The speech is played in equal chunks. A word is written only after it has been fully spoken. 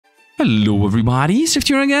Hello everybody, Sifd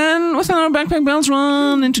here again with another backpack builds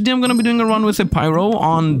run, and today I'm gonna be doing a run with a pyro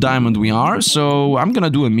on diamond we are. So I'm gonna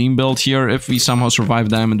do a meme build here. If we somehow survive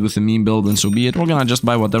diamond with a meme build, then so be it. We're gonna just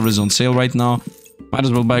buy whatever is on sale right now. Might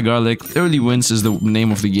as well buy garlic. Early wins is the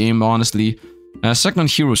name of the game, honestly. Second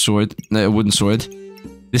hero sword, wooden sword.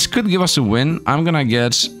 This could give us a win. I'm gonna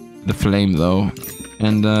get the flame though,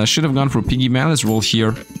 and should have gone for piggy man. Let's roll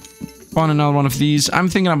here. Spawn another one of these. I'm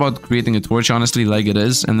thinking about creating a torch, honestly, like it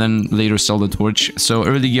is, and then later sell the torch. So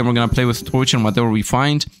early game, we're gonna play with the torch and whatever we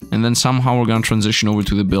find, and then somehow we're gonna transition over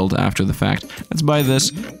to the build after the fact. Let's buy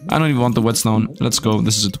this. I don't even want the whetstone. Let's go.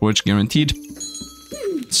 This is a torch, guaranteed.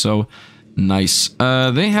 So, nice.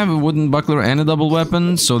 They have a wooden buckler and a double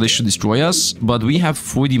weapon, so they should destroy us. But we have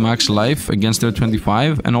 40 max life against their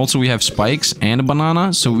 25, and also we have spikes and a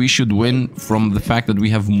banana, so we should win from the fact that we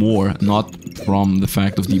have more, not from the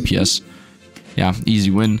fact of DPS. Yeah,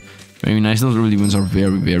 easy win. Very nice. Those early wins are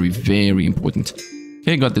very, very, very important.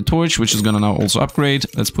 Okay, got the torch, which is gonna now also upgrade.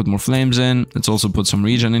 Let's put more flames in. Let's also put some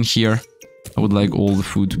regen in here. I would like all the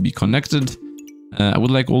food to be connected. I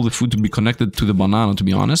would like all the food to be connected to the banana, to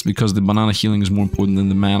be honest, because the banana healing is more important than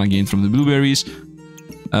the mana gained from the blueberries.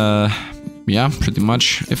 Yeah, pretty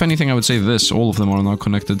much. If anything, I would say this. All of them are now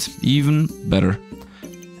connected. Even better.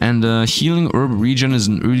 And healing herb regen is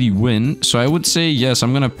an early win, so I would say yes,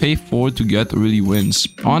 I'm gonna pay 4 to get early wins.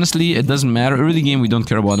 Honestly, it doesn't matter. Early game, we don't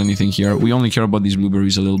care about anything here. We only care about these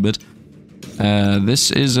blueberries a little bit. This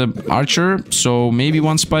is a archer, so maybe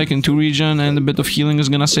 1 spike and 2 regen and a bit of healing is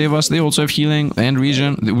gonna save us. They also have healing and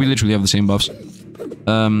regen. We literally have the same buffs.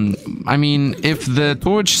 I mean, if the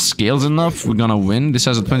torch scales enough, we're gonna win. This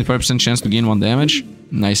has a 25% chance to gain 1 damage.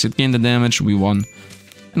 Nice, it gained the damage, we won.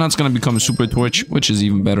 And now it's gonna become a super torch, which is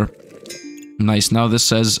even better. Nice, now this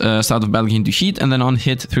says start of battle gain 2 heat, and then on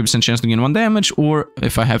hit 3% chance to gain 1 damage, or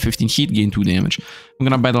if I have 15 heat, gain 2 damage. I'm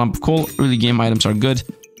gonna buy the lump of coal. Early game items are good.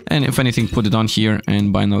 And if anything, put it on here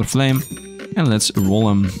and buy another flame. And let's roll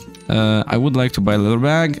them. I would like to buy a leather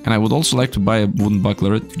bag, and I would also like to buy a wooden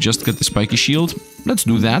buckler to just get the spiky shield. Let's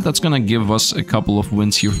do that. That's gonna give us a couple of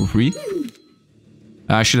wins here for free.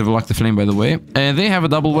 I should have locked the flame, by the way. They have a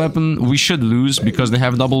double weapon. We should lose because they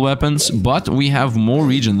have double weapons, but we have more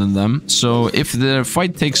regen than them. So if the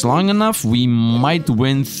fight takes long enough, we might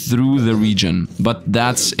win through the regen. But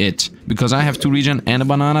that's it. Because I have 2 regen and a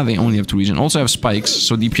banana, they only have 2 regen. Also have spikes,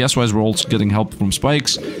 so DPS-wise we're also getting help from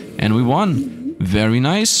spikes. And we won. Very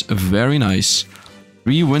nice, very nice.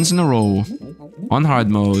 3 wins in a row. On hard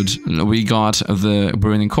mode, we got the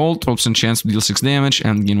burning coal, 12% chance to deal 6 damage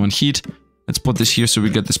and gain 1 heat. Let's put this here so we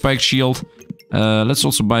get the spike shield. Let's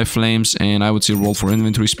also buy flames, and I would say roll for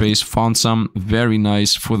inventory space. Found some. Very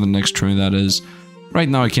nice for the next turn, that is. Right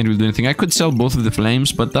now I can't really do anything. I could sell both of the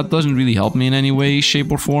flames, but that doesn't really help me in any way,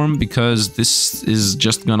 shape or form, because this is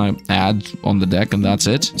just gonna add on the deck and that's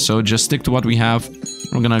it. So just stick to what we have.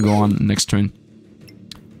 We're gonna go on next turn.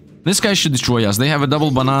 This guy should destroy us. They have a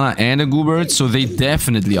double banana and a goobert, so they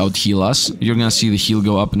definitely out-heal us. You're gonna see the heal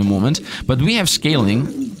go up in a moment. But we have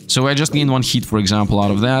scaling, so I just gained 1 heat, for example,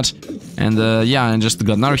 out of that. And yeah, and just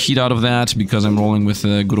got another heat out of that, because I'm rolling with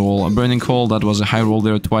a good old burning coal. That was a high roll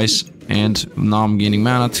there twice, and now I'm gaining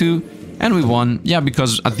mana too. And we won. Yeah,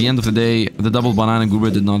 because at the end of the day, the double banana and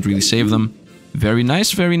goobert did not really save them. Very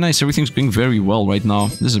nice, very nice. Everything's going very well right now.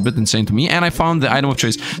 This is a bit insane to me. And I found the item of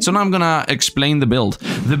choice. So now I'm gonna explain the build.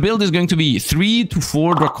 The build is going to be 3 to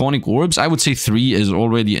 4 draconic orbs. I would say 3 is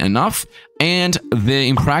already enough. And the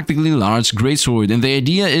impractically large greatsword. And the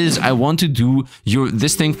idea is I want to do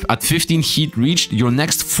this thing at 15 heat reached. Your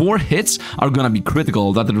next 4 hits are gonna be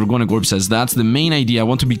critical. That the draconic orb says. That's the main idea. I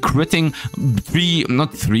want to be critting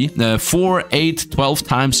 4, 8, 12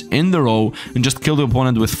 times in the row and just kill the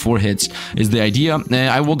opponent with 4 hits is the idea.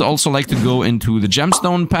 I would also like to go into the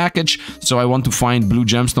gemstone package. So I want to find blue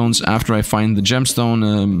gemstones after I find the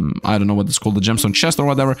gemstone. I don't know what it's called, the gemstone chest or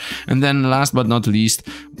whatever. And then last but not least,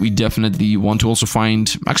 we definitely want to also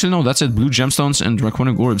find, actually no, that's it, blue gemstones and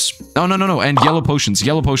draconic orbs. No, and yellow potions.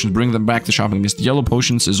 Yellow potions, bring them back to shopping list. Yellow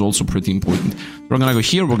potions is also pretty important. We're gonna go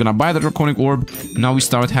here, we're gonna buy the draconic orb. Now we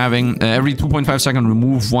start having every 2.5 seconds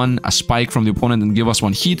remove a spike from the opponent and give us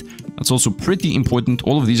 1 heat. That's also pretty important.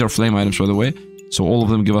 All of these are flame items, by the way. So all of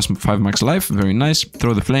them give us 5 max life. Very nice.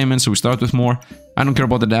 Throw the flame in, so we start with more. I don't care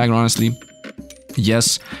about the dagger, honestly.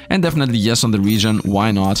 Yes, and definitely yes on the regen.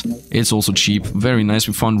 Why not? It's also cheap. Very nice.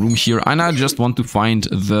 We found room here. And I just want to find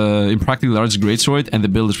the impractically large greatsword, and the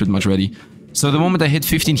build is pretty much ready. So the moment I hit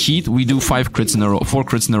 15 heat, we do 4 crits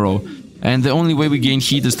in a row. And the only way we gain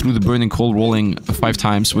heat is through the burning coal rolling 5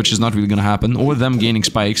 times, which is not really gonna happen, or them gaining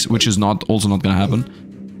spikes, which is also not gonna happen.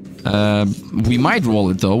 We might roll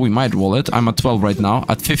it though, we might roll it. I'm at 12 right now.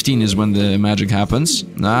 At 15 is when the magic happens.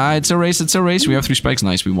 It's a race, it's a race. We have 3 spikes,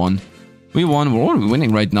 nice, we won. We won, we're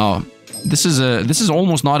winning right now. This is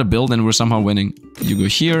almost not a build and we're somehow winning. You go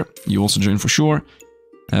here, you also join for sure.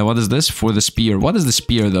 What is this? For the spear. What is the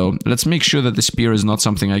spear though? Let's make sure that the spear is not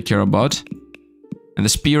something I care about. And the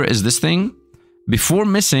spear is this thing. Before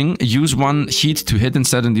missing, use 1 heat to hit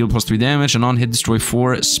instead and deal +3 damage, and on hit destroy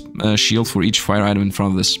 4 shield for each fire item in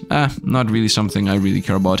front of this. Not really something I really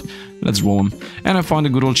care about. Let's roll them. And I found a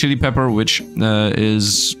good old chili pepper, which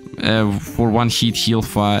is for 1 heat heal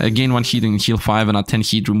 5, gain 1 heat and heal 5, and at 10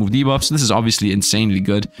 heat remove debuffs. This is obviously insanely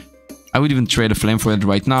good. I would even trade a flame for it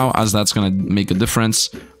right now, as that's gonna make a difference.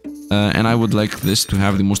 And I would like this to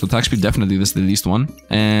have the most attack speed. Definitely this is the least one.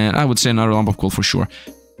 And I would say another lump of coal for sure.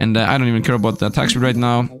 And I don't even care about the attack speed right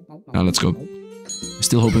now. Let's go.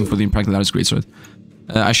 Still hoping for the Impractically greatsword.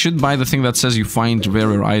 I should buy the thing that says you find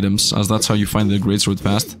rarer items, as that's how you find the greatsword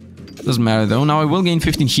fast. Doesn't matter though. Now I will gain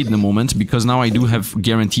 15 heat in a moment, because now I do have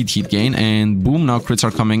guaranteed heat gain. And boom, now crits are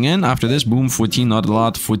coming in. After this, boom, 14, not a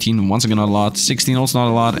lot. 14, once again, not a lot. 16, also not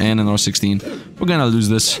a lot. And another 16. We're gonna lose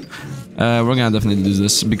this. We're gonna definitely lose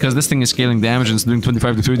this, because this thing is scaling damage and it's doing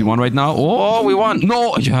 25 to 31 right now. Oh, we won!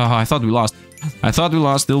 No! Yeah, I thought we lost. I thought we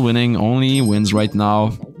lost, still winning, only wins right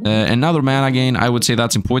now. Another mana gain, I would say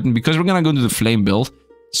that's important, because we're gonna go to the flame build.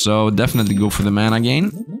 So definitely go for the mana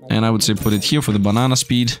gain. And I would say put it here for the banana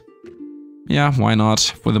speed. Yeah, why not,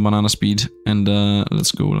 for the banana speed. And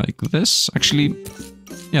let's go like this. Actually,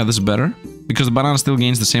 yeah, this is better, because the banana still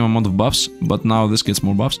gains the same amount of buffs, but now this gets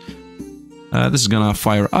more buffs. This is gonna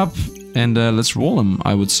fire up. And let's roll him,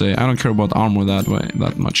 I would say. I don't care about armor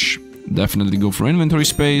that much. Definitely go for inventory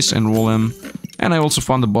space and roll him. And I also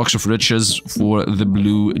found the box of riches for the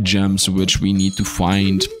blue gems, which we need to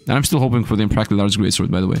find. And I'm still hoping for the Impractically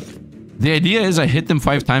greatsword, by the way. The idea is I hit them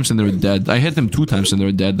 5 times and they're dead. I hit them 2 times and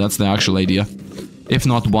they're dead. That's the actual idea. If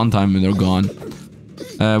not 1 time and they're gone.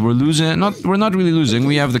 We're losing. We're not really losing.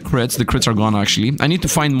 We have the crits. The crits are gone, actually. I need to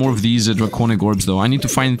find more of these draconic orbs, though. I need to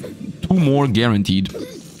find 2 more guaranteed.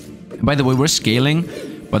 By the way, we're scaling,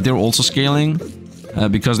 but they're also scaling.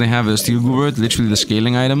 Because they have a steel gubert, literally the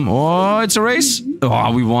scaling item. Oh, it's a race!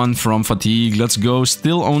 Oh, we won from fatigue. Let's go.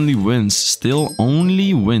 Still only wins. Still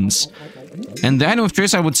only wins. And the item of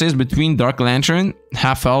choice, I would say, is between Dark Lantern,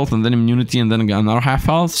 half health, and then immunity, and then another half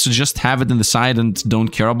health. So just have it in the side and don't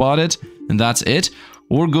care about it. And that's it.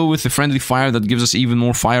 Or go with the friendly fire that gives us even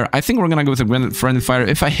more fire. I think we're gonna go with the friendly fire.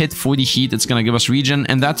 If I hit 40 heat, it's gonna give us regen.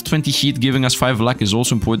 And that 20 heat giving us 5 luck is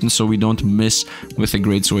also important, so we don't miss with the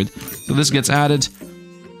greatsword. So this gets added.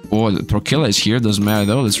 Oh, the Torquilla is here. Doesn't matter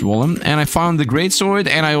though. Let's roll him. And I found the greatsword,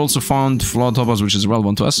 and I also found Flawed Topaz, which is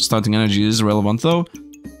relevant to us. Starting energy is relevant though.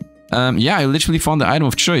 Yeah, I literally found the item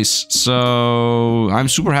of choice. So I'm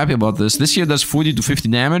super happy about this. This here does 40 to 50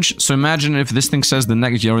 damage. So imagine if this thing says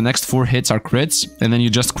your next 4 hits are crits, and then you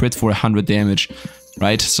just crit for 100 damage,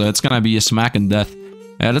 right? So it's gonna be a smack and death.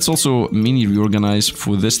 Let's also mini reorganize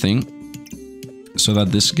for this thing, so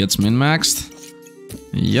that this gets min-maxed.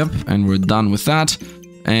 Yep, and we're done with that.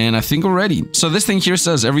 And I think we're ready. So this thing here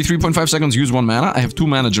says every 3.5 seconds use 1 mana. I have 2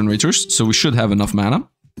 mana generators, so we should have enough mana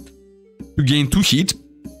to gain 2 heat.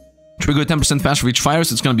 Trigger 10% faster for each fire,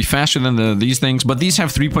 so it's gonna be faster than these things. But these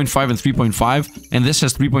have 3.5 and 3.5, and this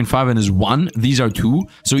has 3.5 and is 1. These are 2.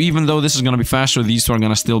 So even though this is gonna be faster, these 2 are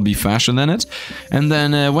gonna still be faster than it. And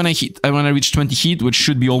then when I reach 20 heat, which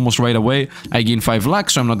should be almost right away, I gain 5 luck,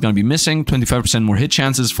 so I'm not gonna be missing. 25% more hit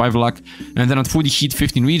chances, 5 luck. And then at 40 heat,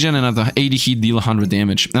 15 regen, and at 80 heat, deal 100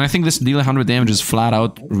 damage. And I think this deal 100 damage is flat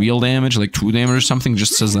out real damage, like true damage or something,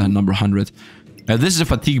 just says the number 100. This is a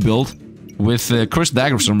fatigue build. With Cursed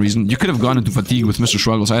Dagger for some reason. You could have gone into fatigue with Mr.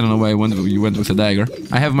 Struggles. I don't know why you went with a dagger.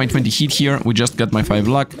 I have my 20 heat here. We just got my 5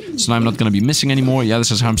 luck. So now I'm not gonna be missing anymore. Yeah, this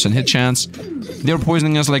has 100% hit chance. They're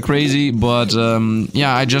poisoning us like crazy. But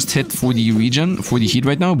yeah, I just hit 40 regen. 40 heat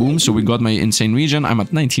right now. Boom. So we got my insane regen. I'm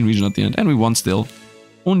at 19 regen at the end. And we won still.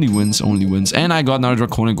 Only wins, only wins. And I got another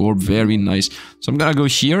Draconic Orb. Very nice. So I'm gonna go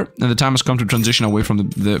here. And the time has come to transition away from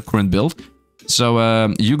the current build. So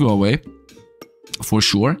you go away. For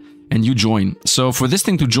sure. And you join. So for this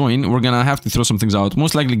thing to join, we're gonna have to throw some things out.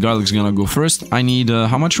 Most likely Garlic's gonna go first. I need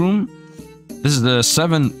how much room? This is the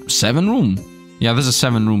 7 room. Yeah, this is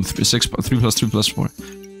 7 room. 3+3+4.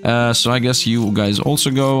 So I guess you guys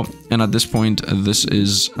also go. And at this point, this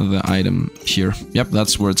is the item here. Yep,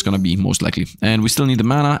 that's where it's gonna be most likely. And we still need the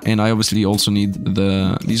mana, and I obviously also need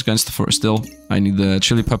these guys still. I need the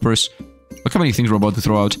chili peppers. Look how many things we're about to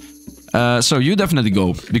throw out. So you definitely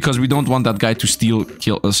go, because we don't want that guy to steal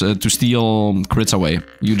crits away.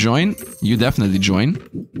 You join. You definitely join.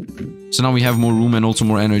 So now we have more room and also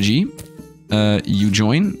more energy. You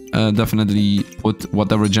join. Definitely put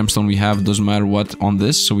whatever gemstone we have, doesn't matter what, on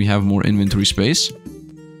this, so we have more inventory space.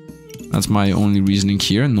 That's my only reasoning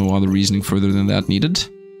here. No other reasoning further than that needed.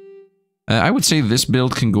 I would say this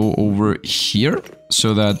build can go over here,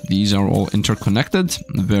 so that these are all interconnected.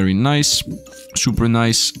 Very nice. Super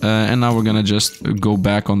nice. And now we're gonna just go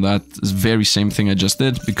back on that very same thing I just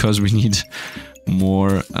did, because we need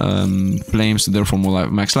more flames, therefore more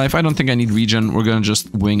max life. I don't think I need regen. We're gonna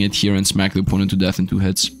just wing it here and smack the opponent to death in 2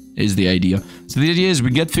 hits, is the idea. So the idea is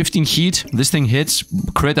we get 15 heat, this thing hits,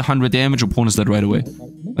 crit 100 damage, opponent's dead right away.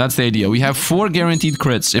 That's the idea. We have 4 guaranteed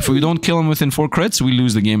crits. If we don't kill him within 4 crits, we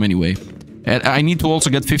lose the game anyway. And I need to also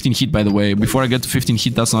get 15 heat, by the way. Before I get to 15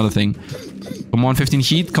 heat, that's not a thing. Come on, 15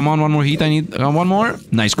 heat. Come on, 1 more heat. I need 1 more.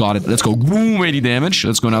 Nice, got it. Let's go. Boom, 80 damage.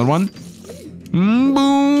 Let's go another one.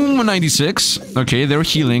 Boom, 96. Okay, they're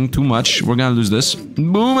healing too much. We're gonna lose this.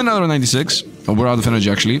 Boom, another 96. Oh, we're out of energy,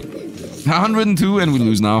 actually. 102, and we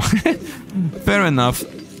lose now. Fair enough.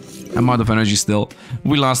 I'm out of energy still.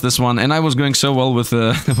 We lost this one, and I was going so well with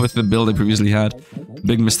the build I previously had.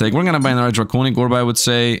 Big mistake. We're gonna buy another Draconic Orb, I would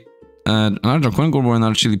say. Another Draconic Orb or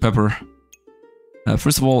another Chili Pepper.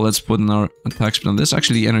 First of all, let's put another attack speed on this.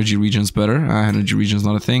 Actually, energy regen's better. Energy regen's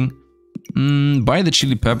not a thing. Buy the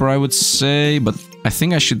Chili Pepper, I would say, but I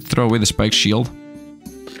think I should throw away the Spike Shield.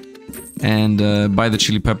 And buy the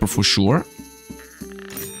Chili Pepper for sure.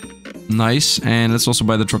 Nice. And let's also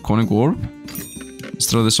buy the Draconic Orb. Let's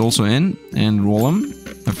throw this also in and roll them.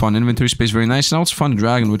 I found inventory space, very nice. And I also found a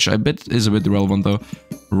dragon, which I bet is a bit irrelevant though.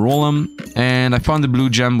 Roll them. And I found the blue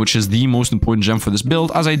gem, which is the most important gem for this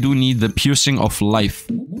build, as I do need the piercing of life.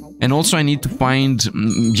 And also I need to find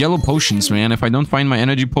yellow potions, man. If I don't find my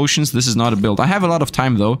energy potions, this is not a build. I have a lot of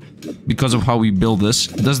time though, because of how we build this.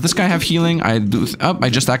 Does this guy have healing? I do. Oh, I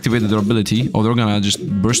just activated their ability. Oh, they're gonna just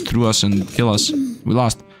burst through us and kill us. We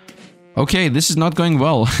lost. Okay, this is not going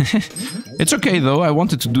well. It's okay though, I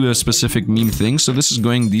wanted to do a specific meme thing, so this is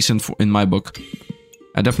going decent in my book.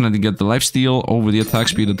 I definitely get the lifesteal over the attack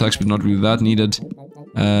speed not really that needed.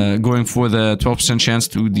 Going for the 12% chance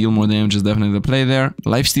to deal more damage is definitely the play there.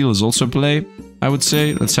 Lifesteal is also a play, I would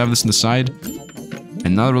say. Let's have this in the side.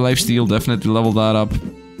 Another lifesteal, definitely level that up.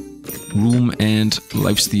 Room and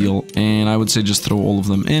lifesteal, and I would say just throw all of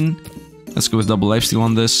them in. Let's go with double lifesteal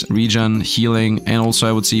on this, regen, healing, and also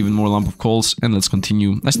I would say even more lump of coals, and let's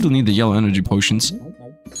continue. I still need the yellow energy potions,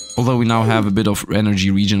 although we now have a bit of energy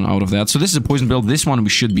regen out of that. So this is a poison build, this one we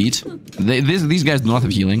should beat. These guys do not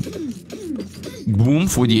have healing. Boom,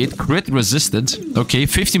 48, crit resisted. Okay,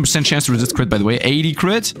 15% chance to resist crit, by the way, 80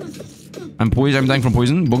 crit. I'm dying from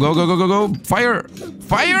poison. Go, go, go, go, go, fire!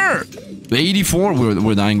 Fire! 84,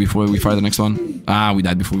 we're dying before we fire the next one. Ah, we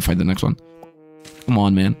died before we fight the next one. Come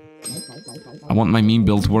on, man. I want my meme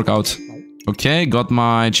build to work out. Okay, got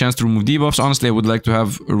my chance to remove debuffs. Honestly, I would like to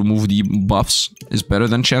have remove debuffs. Is better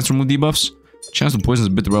than chance to remove debuffs. Chance to poison is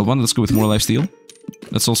a bit relevant. Let's go with more lifesteal.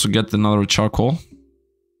 Let's also get another charcoal.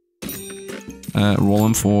 Roll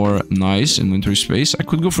them for nice inventory space. I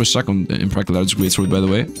could go for a second Impractically. That's a great sword, by the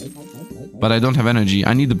way. But I don't have energy.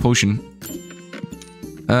 I need the potion.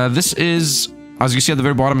 This is, as you see at the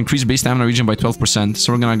very bottom, increase base stamina regen by 12%.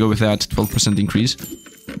 So we're gonna go with that 12% increase.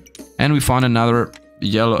 And we found another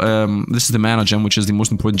yellow, this is the mana gem, which is the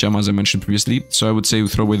most important gem, as I mentioned previously. So I would say we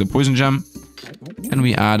throw away the poison gem. And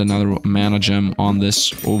we add another mana gem on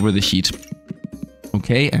this over the heat.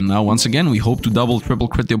 Okay, and now once again, we hope to double, triple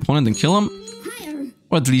crit the opponent and kill him.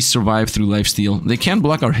 Or at least survive through lifesteal. They can't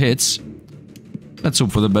block our hits. Let's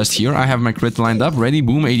hope for the best here. I have my crit lined up, ready,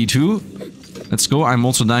 boom, 82. Let's go, I'm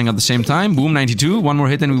also dying at the same time. Boom, 92. One more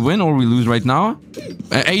hit and we win, or we lose right now.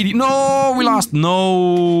 80. No, we lost.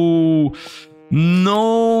 No.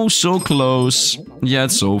 No, so close.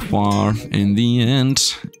 Yet so far. In the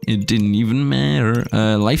end, it didn't even matter.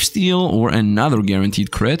 Lifesteal or another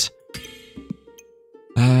guaranteed crit.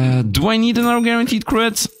 Do I need another guaranteed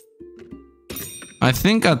crit? I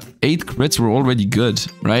think at 8 crits we're already good,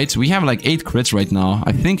 right? We have like 8 crits right now.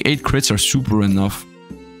 I think 8 crits are super enough.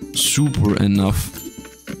 Super enough.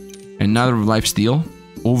 Another lifesteal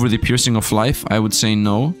over the piercing of life. I would say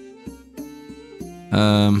no.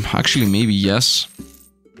 Actually maybe yes.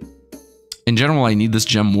 In general I need this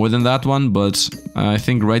gem more than that one, but I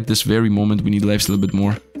think right this very moment we need lifesteal a bit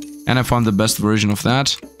more. And I found the best version of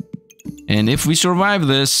that. And if we survive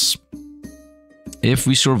this,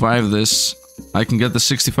 I can get the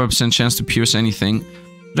 65% chance to pierce anything.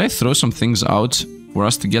 Did I throw some things out for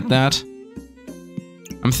us to get that?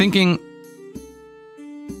 I'm thinking...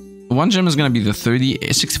 one gem is gonna be the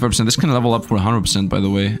 65%. This can level up for 100%, by the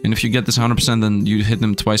way. And if you get this 100%, then you hit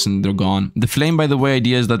them twice and they're gone. The flame, by the way,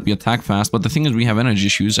 idea is that we attack fast. But the thing is, we have energy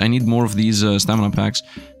issues. I need more of these stamina packs.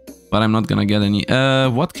 But I'm not gonna get any.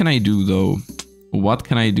 What can I do, though? What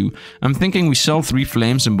can I do? I'm thinking we sell 3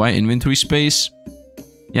 flames and buy inventory space.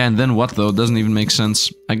 Yeah, and then what, though? Doesn't even make sense.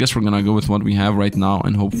 I guess we're gonna go with what we have right now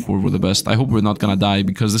and hope for the best. I hope we're not gonna die,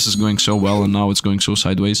 because this is going so well and now it's going so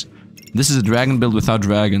sideways. This is a dragon build without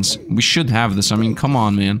dragons. We should have this. I mean, come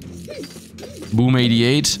on, man. Boom,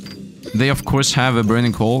 88. They, of course, have a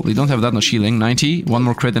burning coal. They don't have that much healing. 90. One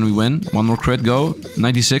more crit and we win. One more crit, go.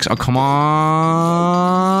 96. Oh, come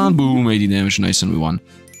on. Boom, 80 damage. Nice, and we won.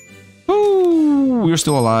 Ooh, we're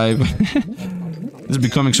still alive. This is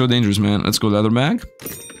becoming so dangerous, man. Let's go leather bag.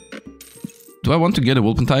 Do I want to get a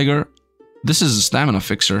Wolpen Tiger? This is a stamina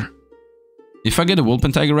fixer. If I get a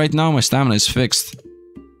Wolpen Tiger right now, my stamina is fixed.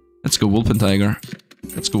 Let's go Wolpen Tiger.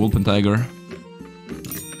 Let's go Wolpen Tiger.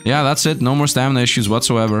 Yeah, that's it. No more stamina issues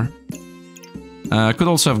whatsoever. I could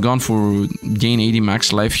also have gone for gain 80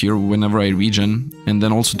 max life here whenever I regen. And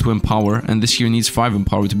then also to empower. And this here needs 5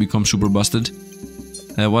 empower to become super busted.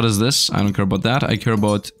 What is this? I don't care about that. I care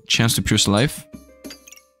about chance to pierce life.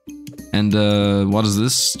 And what is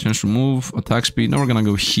this? Chance to move, attack speed. Now we're gonna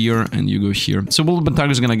go here and you go here. So Wolpen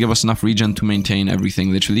Tiger is gonna give us enough regen to maintain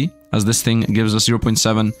everything, literally. As this thing gives us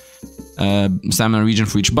 0.7 stamina regen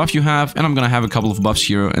for each buff you have. And I'm gonna have a couple of buffs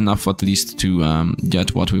here, enough at least to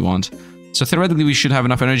get what we want. So theoretically we should have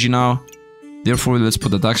enough energy now. Therefore, let's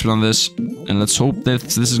put attack speed on this. And let's hope that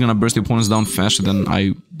this is gonna burst the opponents down faster than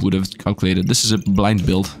I would have calculated. This is a blind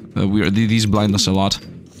build. These blind us a lot.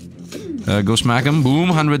 Go smack him. Boom,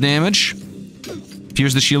 100 damage.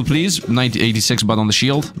 Pierce the shield, please. 86, but on the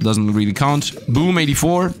shield. Doesn't really count. Boom,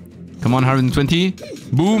 84. Come on, 120.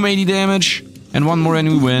 Boom, 80 damage. And one more and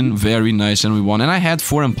we win. Very nice, and we won. And I had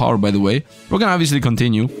 4 empower, by the way. We're gonna obviously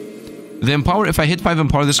continue. The empower, if I hit 5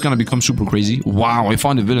 empower, this is gonna become super crazy. Wow, I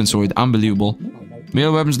found a villain sword. Unbelievable.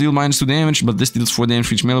 Melee weapons deal -2 damage, but this deals 4 damage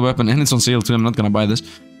for each melee weapon. And it's on sale too. I'm not gonna buy this.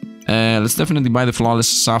 Let's definitely buy the Flawless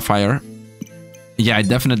Sapphire. Yeah, I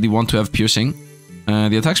definitely want to have piercing.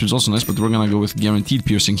 The attack speed is also nice, but we're gonna go with guaranteed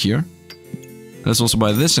piercing here. Let's also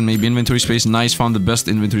buy this and maybe inventory space. Nice, found the best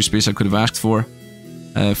inventory space I could have asked for.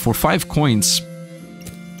 For 5 coins,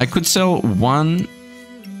 I could sell 1...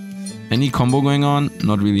 Any combo going on?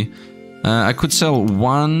 Not really. I could sell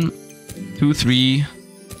 1, 2, 3,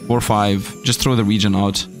 4, 5. Just throw the regen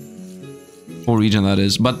out. 4 regen, that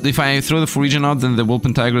is. But if I throw the 4 regen out, then the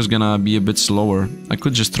Wolpen Tiger is gonna be a bit slower. I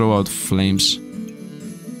could just throw out flames.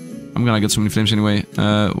 I'm gonna get so many flames anyway.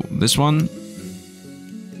 This one.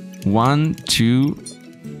 1, 2,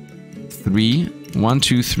 3. 1,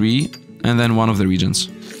 2, 3. And then one of the regions.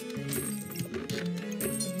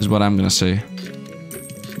 Is what I'm gonna say.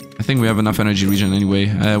 I think we have enough energy regen anyway.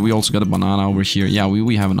 We also got a banana over here. Yeah,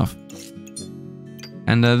 we have enough.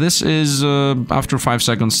 And this is, after 5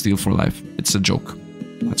 seconds, steal for life. It's a joke.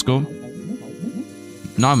 Let's go.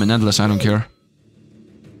 No, I'm in endless, I don't care.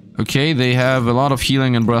 Okay, they have a lot of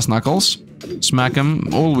healing and brass knuckles. Smack them.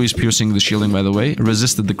 Always piercing the shielding, by the way.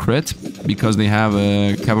 Resisted the crit, because they have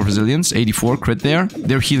a cap of resilience. 84 crit there.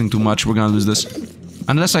 They're healing too much, we're gonna lose this.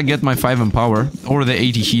 Unless I get my 5 empower, or the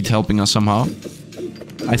 80 heat helping us somehow.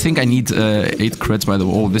 I think I need 8 crits, by the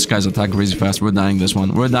way. Oh, this guy's attack crazy fast. We're dying this one.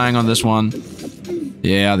 We're dying on this one.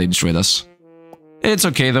 Yeah, they destroyed us. It's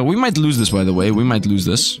okay, though. We might lose this, by the way. We might lose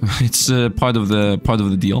this. It's part of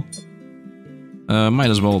the deal. Might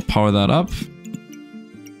as well power that up.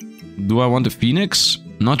 Do I want a Phoenix?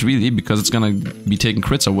 Not really, because it's gonna be taking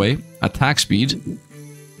crits away. Attack speed.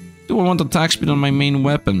 Do I want attack speed on my main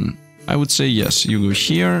weapon? I would say yes. You go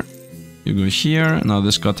here. You go here. Now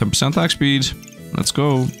this got 10% attack speed. Let's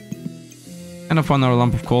go. And upon our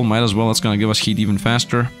lump of coal, might as well. It's gonna give us heat even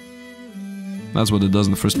faster. That's what it does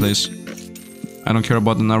in the first place. I don't care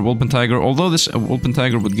about another Wolpen Tiger. Although this Wolpen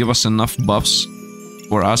Tiger would give us enough buffs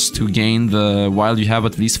for us to gain the, while you have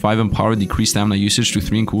at least 5 empower, decrease stamina usage to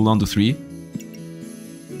 3 and cooldown to 3.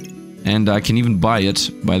 And I can even buy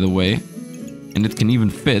it, by the way. And it can even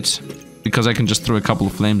fit, because I can just throw a couple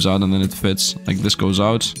of flames out and then it fits. Like this goes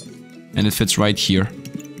out, and it fits right here.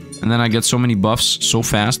 And then I get so many buffs so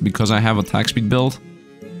fast because I have attack speed build.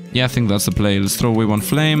 Yeah, I think that's the play. Let's throw away 1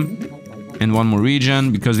 flame and 1 more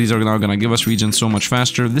regen, because these are now gonna give us regen so much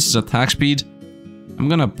faster. This is attack speed. I'm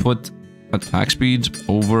gonna put attack speed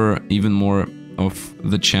over even more of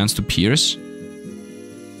the chance to pierce.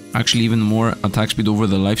 Actually, even more attack speed over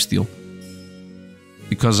the lifesteal.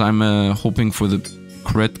 Because I'm hoping for the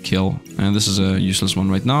crit kill. And this is a useless one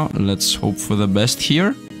right now. Let's hope for the best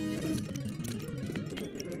here.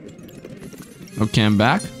 Okay, I'm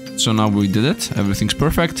back. So now we did it. Everything's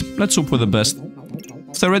perfect. Let's hope for the best.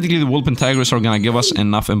 Theoretically, the Wolf and Tigress are gonna give us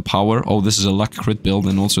enough empower. Oh, this is a luck crit build,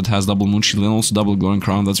 and also it has double Moon Shield and also double Glowing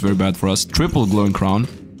Crown. That's very bad for us. Triple Glowing Crown.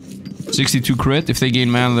 62 crit. If they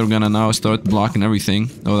gain mana, they're gonna now start blocking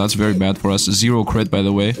everything. Oh, that's very bad for us. 0 crit, by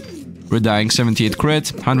the way. We're dying. 78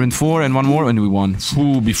 crit. 104 and one more, and we won.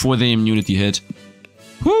 Whew, before the immunity hit.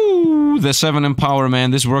 Whoo! The 7 empower,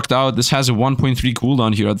 man. This worked out. This has a 1.3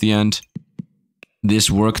 cooldown here at the end.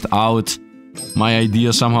 This worked out. My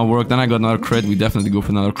idea somehow worked. Then I got another crit. We definitely go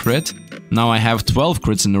for another crit. Now I have 12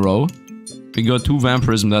 crits in a row. We got 2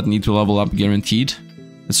 Vampirism that need to level up guaranteed.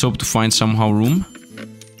 Let's hope to find somehow room.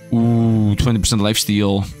 Ooh, 20%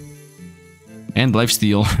 lifesteal. And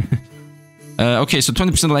lifesteal. Okay, so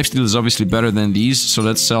 20% lifesteal is obviously better than these. So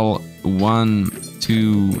let's sell 1,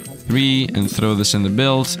 2, 3 and throw this in the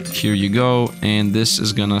build. Here you go. And this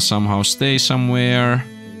is gonna somehow stay somewhere.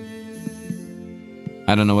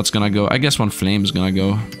 I don't know what's gonna go. I guess 1 flame is gonna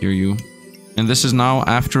go. Here you. And this is now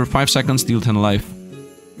after 5 seconds, deal 10 life.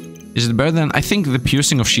 Is it better than... I think the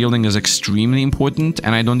piercing of shielding is extremely important,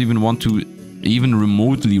 and I don't even want to even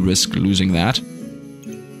remotely risk losing that.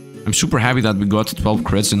 I'm super happy that we got 12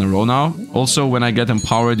 crits in a row now. Also, when I get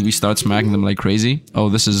empowered, we start smacking them like crazy. Oh,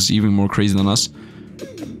 this is even more crazy than us.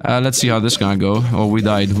 Let's see how this is gonna go. Oh, we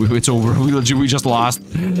died. It's over. We just lost.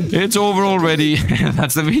 It's over already.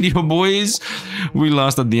 That's the video, boys. We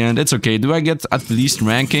lost at the end. It's okay. Do I get at least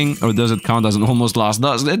ranking? Or does it count as an almost lost?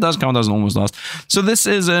 It does count as an almost lost. So this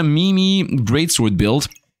is a Mimi Greatsword build.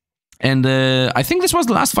 And I think this was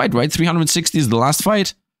the last fight, right? 360 is the last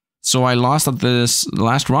fight. So I lost at this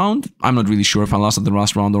last round. I'm not really sure if I lost at the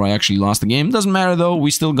last round or I actually lost the game. Doesn't matter though,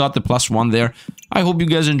 we still got the +1 there. I hope you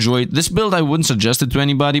guys enjoyed. This build I wouldn't suggest it to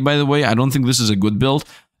anybody, by the way. I don't think this is a good build.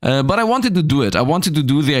 But I wanted to do it. I wanted to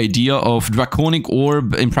do the idea of Draconic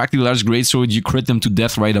Orb, Impractically Large Greatsword, you crit them to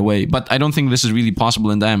death right away. But I don't think this is really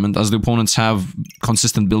possible in Diamond, as the opponents have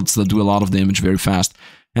consistent builds that do a lot of damage very fast.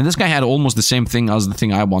 And this guy had almost the same thing as the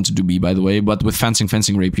thing I wanted to be, by the way, but with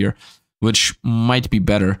Fencing Rapier, which might be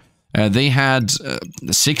better. They had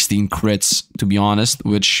 16 crits, to be honest,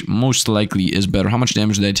 which most likely is better. How much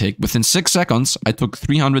damage did I take? Within 6 seconds, I took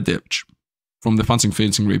 300 damage from the Fencing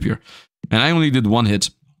Rapier. And I only did 1 hit.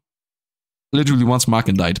 Literally one smack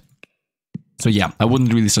and died. So yeah, I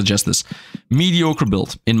wouldn't really suggest this. Mediocre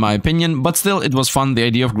build, in my opinion, but still, it was fun. The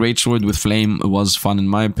idea of Greatsword with Flame was fun, in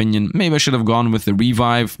my opinion. Maybe I should have gone with the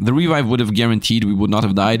Revive. The Revive would have guaranteed we would not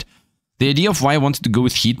have died. The idea of why I wanted to go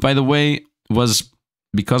with Heat, by the way, was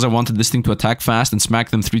because I wanted this thing to attack fast and smack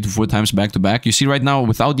them 3 to 4 times back to back. You see right now,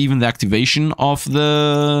 without even the activation of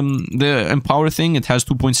the Empower thing, it has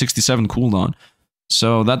 2.67 cooldown.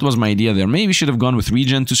 So that was my idea there. Maybe should have gone with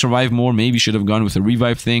Regen to survive more. Maybe should have gone with a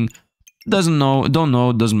Revive thing. Don't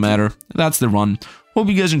know, doesn't matter. That's the run. Hope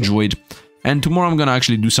you guys enjoyed. And tomorrow I'm gonna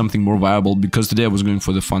actually do something more viable, because today I was going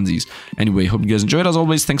for the funsies. Anyway, hope you guys enjoyed as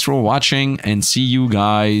always. Thanks for watching and see you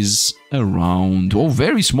guys around. Oh,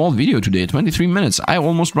 very small video today, 23 minutes. I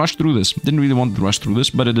almost rushed through this. Didn't really want to rush through this,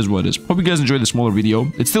 but it is what it is. Hope you guys enjoyed the smaller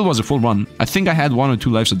video. It still was a full run. I think I had 1 or 2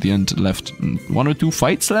 lives at the end left. 1 or 2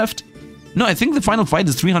 fights left? No, I think the final fight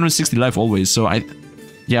is 360 life always, so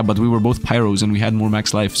yeah, but we were both pyros and we had more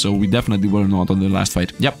max life, so we definitely were not on the last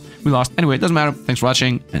fight. Yep, we lost. Anyway, it doesn't matter. Thanks for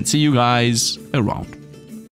watching and see you guys around.